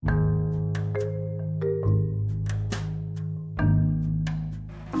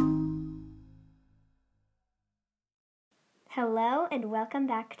Hello and welcome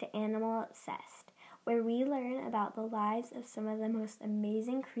back to Animal Obsessed, where we learn about the lives of some of the most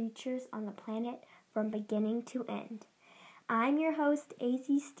amazing creatures on the planet from beginning to end. I'm your host,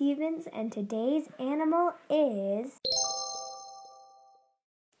 A.C. Stevens, and today's animal is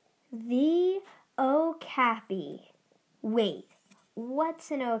the Okapi. Wait,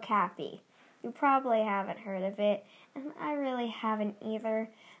 what's an Okapi? You probably haven't heard of it, and I really haven't either.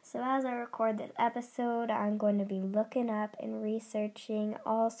 So as I record this episode, I'm going to be looking up and researching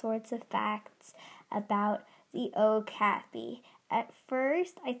all sorts of facts about the Okapi. At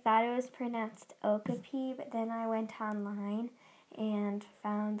first, I thought it was pronounced Okapi, but then I went online and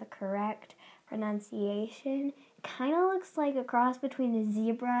found the correct pronunciation. It kind of looks like a cross between a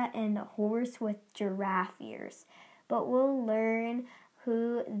zebra and a horse with giraffe ears. But we'll learn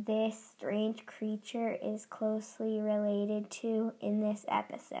who this strange creature is closely related to in this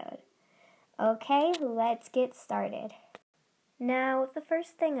episode. Okay, let's get started. Now, the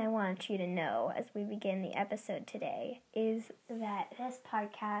first thing I want you to know as we begin the episode today is that this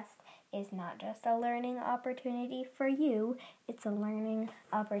podcast is not just a learning opportunity for you, it's a learning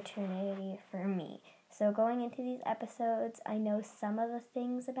opportunity for me. So going into these episodes, I know some of the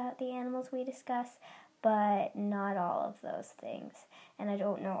things about the animals we discuss, but not all of those things. And I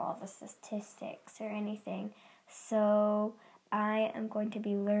don't know all the statistics or anything. So I am going to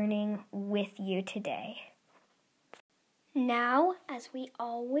be learning with you today. Now, as we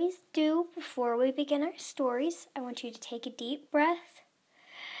always do before we begin our stories, I want you to take a deep breath.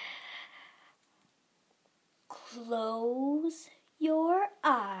 Close your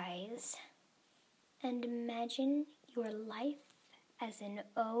eyes and imagine your life as an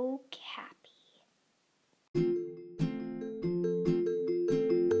Okapi.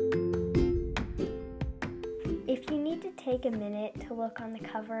 If you need to take a minute to look on the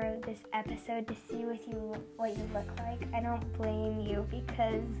cover of this episode to see what you look like, I don't blame you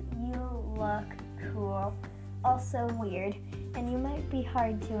because you look cool, also weird, and you might be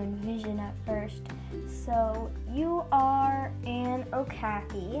hard to envision at first. So you are an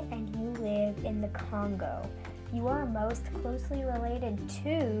Okapi and you live in the Congo. You are most closely related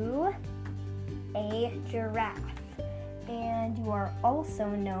to a giraffe, and you are also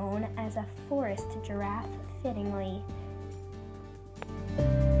known as a forest giraffe, fittingly.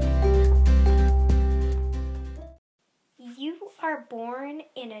 You are born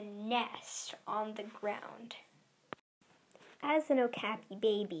in a nest on the ground. As an Okapi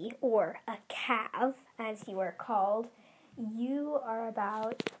baby, or a calf as you are called, you are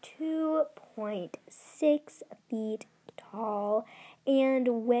about 2.6 feet tall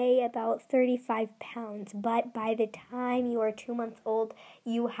and weigh about 35 pounds. But by the time you are 2 months old,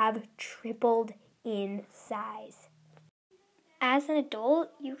 you have tripled in size. As an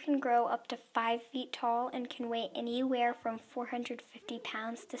adult, you can grow up to 5 feet tall and can weigh anywhere from 450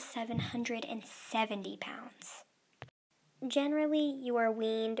 pounds to 770 pounds. Generally, you are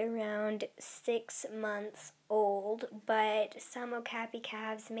weaned around 6 months old, but some Okapi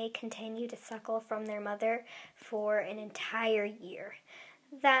calves may continue to suckle from their mother for an entire year.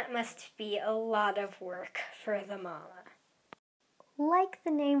 That must be a lot of work for the mama. Like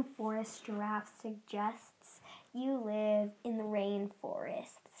the name forest giraffe suggests, you live in the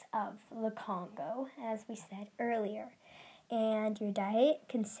rainforests of the Congo, as we said earlier, and your diet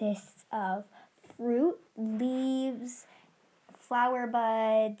consists of fruit, leaves, flower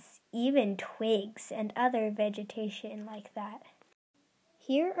buds, even twigs, and other vegetation like that.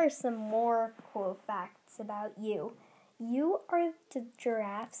 Here are some more cool facts about you. You are the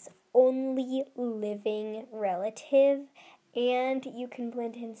giraffe's only living relative, and you can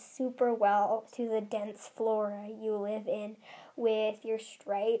blend in super well to the dense flora you live in. With your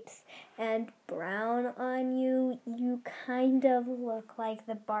stripes and brown on you, you kind of look like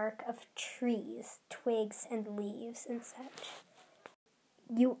the bark of trees, twigs and leaves and such.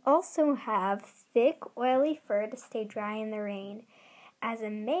 You also have thick, oily fur to stay dry in the rain. As a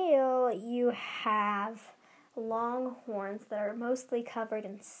male, you have long horns that are mostly covered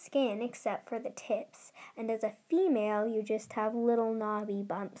in skin except for the tips. And as a female, you just have little knobby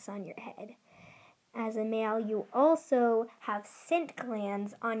bumps on your head. As a male, you also have scent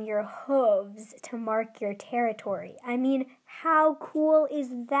glands on your hooves to mark your territory. I mean, how cool is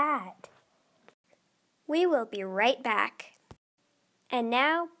that? We will be right back. And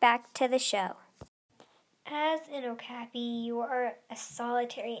now, back to the show. As an Okapi, you are a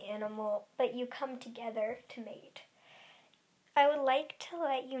solitary animal, but you come together to mate. I would like to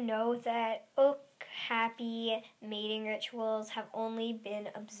let you know that Okapi mating rituals have only been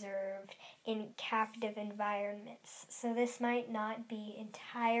observed in captive environments, so this might not be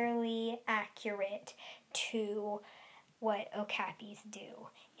entirely accurate to what okapis do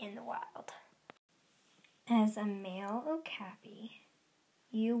in the wild. As a male okapi,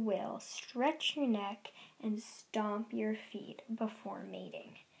 you will stretch your neck and stomp your feet before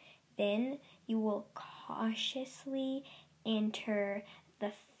mating. Then you will cautiously enter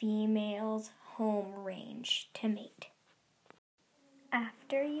the female's home range to mate.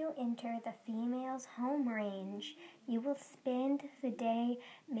 After you enter the female's home range, you will spend the day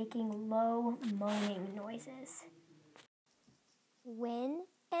making low moaning noises. When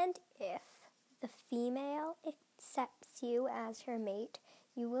and if the female accepts you as her mate,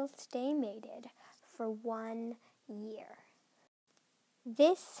 you will stay mated for 1 year.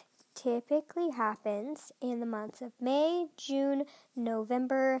 This typically happens in the months of May, June,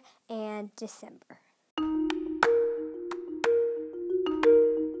 November, and December.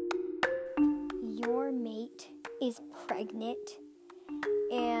 Your mate is pregnant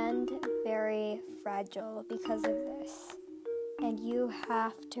and very fragile because of this, and you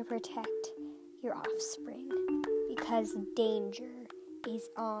have to protect your offspring because danger is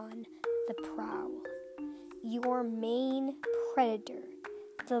on the prowl. Your main predator,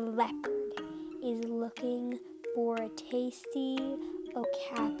 the leopard, is looking for a tasty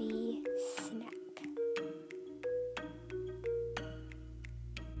okapi snack.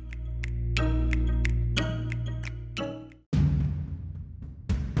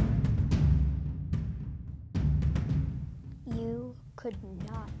 You could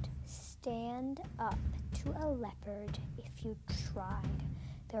not stand up to a leopard if you tried.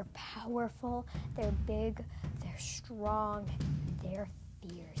 They're powerful, they're big, they're strong, they're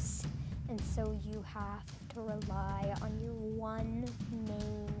fierce. And so you have to rely on your one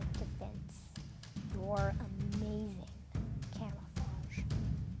main defense, your amazing camouflage.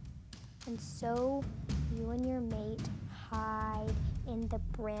 And so you and your mate hide in the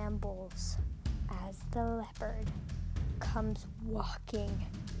brambles as the leopard comes walking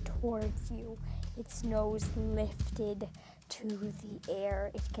towards you, its nose lifted to the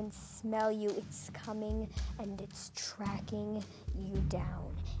air. It can smell you, it's coming, and it's tracking you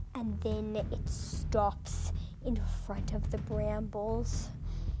down. And then it stops in front of the brambles.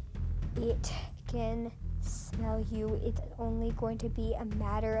 It can smell you. It's only going to be a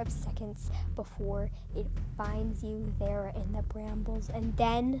matter of seconds before it finds you there in the brambles. And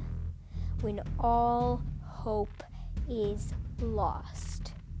then, when all hope is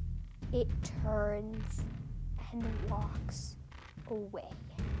lost, it turns and walks away.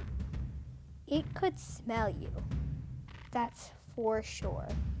 It could smell you, that's for sure,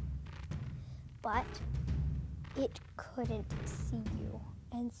 but it couldn't see you,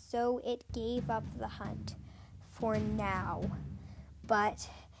 and so it gave up the hunt for now. But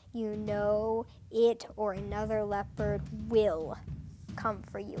you know it or another leopard will come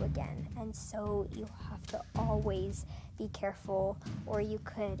for you again, and so you have to always be careful, or you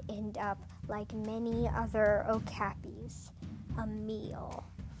could end up like many other okapis, a meal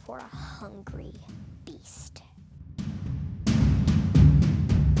for a hungry beast.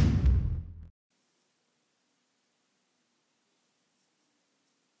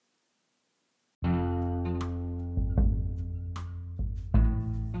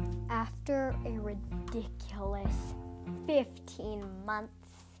 After a ridiculous 15 months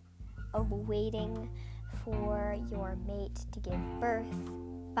of waiting for your mate to give birth,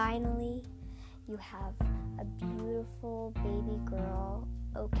 finally you have a beautiful baby girl,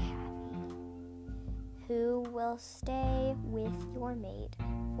 Okapi, who will stay with your mate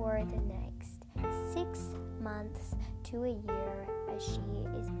for the next 6 months to a year as she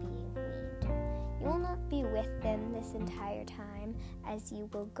is being weaned. You will not be with them this entire time, as you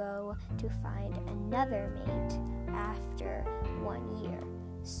will go to find another mate after 1 year.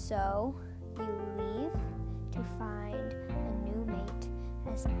 So you leave to find a new mate,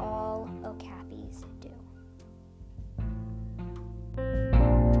 as all okapis do.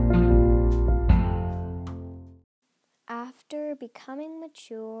 After becoming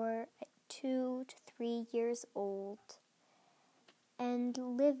mature at 2 to 3 years old and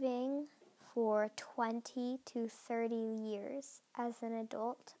living for 20 to 30 years as an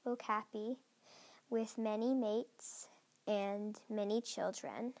adult okapi with many mates and many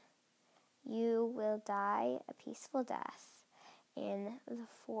children, you will die a peaceful death in the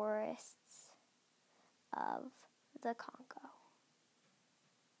forests of the Congo.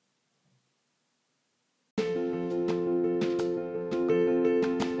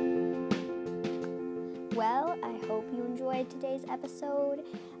 Well, I hope you enjoyed today's episode.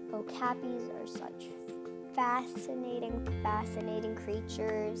 Okapis are such fascinating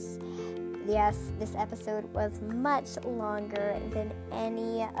creatures. Yes, this episode was much longer than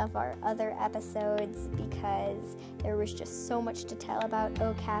any of our other episodes because there was just so much to tell about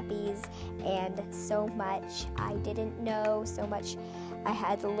Okapis and so much I didn't know, so much I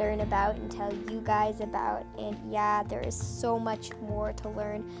had to learn about and tell you guys about. And yeah, there is so much more to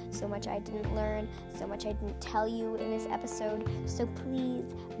learn, so much I didn't learn, so much I didn't tell you in this episode. So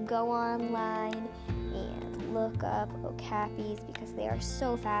please go online and look up Okapis because they are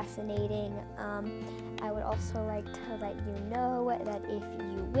so fascinating. I would also like to let you know that if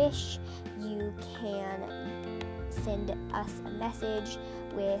you wish, you can send us a message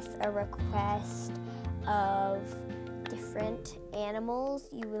with a request of different animals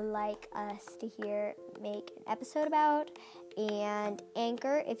you would like us to make an episode about. And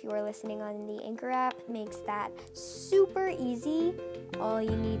Anchor, if you are listening on the Anchor app, makes that super easy. All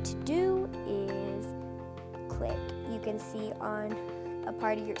you need to do is click. You can see on a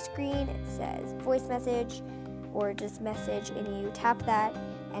part of your screen it says voice message or just message, and you tap that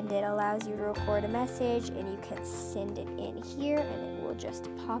and it allows you to record a message and you can send it in here and it will just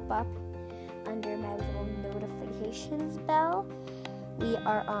pop up under my little notifications bell. We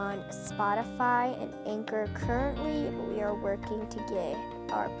are on Spotify and Anchor currently. We are working to get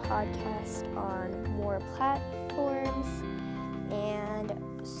our podcast on more platforms, and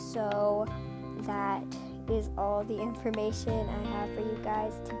so that is all the information I have for you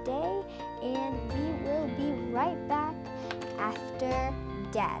guys today, and we will be right back after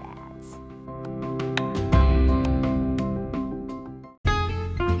Dad Ads.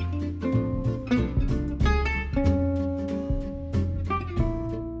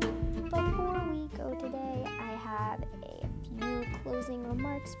 Before we go today, I have a few closing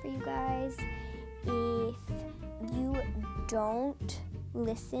remarks for you guys. If you don't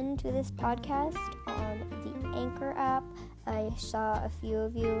listen to this podcast on the Anchor app, I saw a few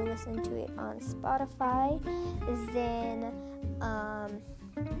of you listen to it on Spotify, then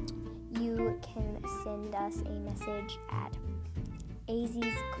you can send us a message at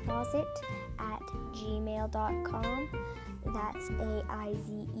aizescloset@gmail.com. That's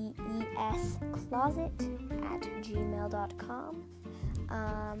AIZEES closet@gmail.com.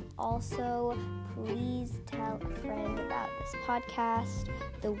 Also, please tell a friend about this podcast.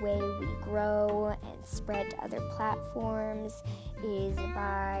 The way we grow and spread to other platforms is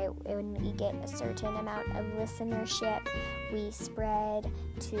by when we get a certain amount of listenership, we spread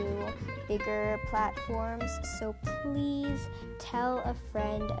to bigger platforms. So please tell a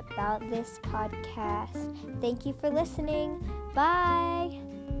friend about this podcast. Thank you for listening. Bye!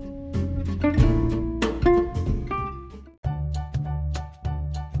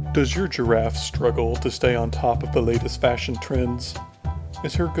 Does your giraffe struggle to stay on top of the latest fashion trends?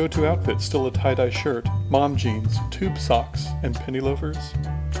 Is her go-to outfit still a tie-dye shirt, mom jeans, tube socks, and penny loafers?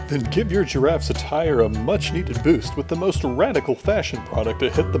 Then give your giraffe's attire a much-needed boost with the most radical fashion product to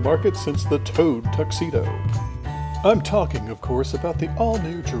hit the market since the Toad tuxedo. I'm talking, of course, about the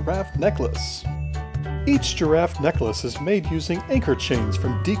all-new giraffe necklace. Each giraffe necklace is made using anchor chains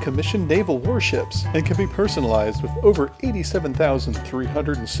from decommissioned naval warships and can be personalized with over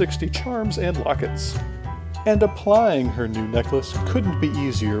 87,360 charms and lockets. And applying her new necklace couldn't be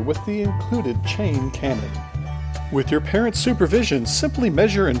easier with the included chain cannon. With your parents' supervision, simply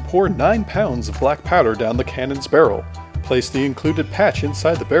measure and pour 9 pounds of black powder down the cannon's barrel. Place the included patch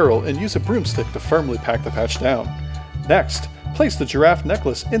inside the barrel and use a broomstick to firmly pack the patch down. Next, place the giraffe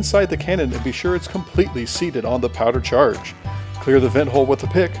necklace inside the cannon and be sure it's completely seated on the powder charge. Clear the vent hole with a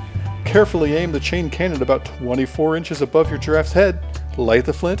pick. Carefully aim the chain cannon about 24 inches above your giraffe's head. Light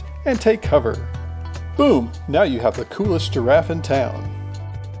the flint and take cover. Boom! Now you have the coolest giraffe in town.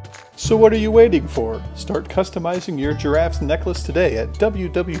 So what are you waiting for? Start customizing your giraffe's necklace today at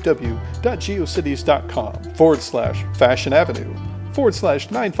www.geocities.com/Fashion Avenue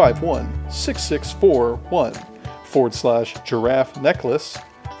 /951-6641 /giraffe necklace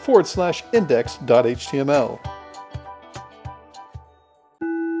 /index.html.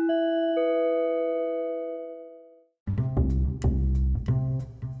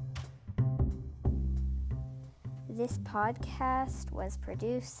 This podcast was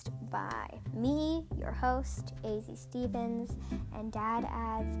produced by me, your host, AZ Stevens, and Dad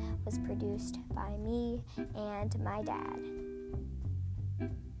Ads was produced by me and my dad.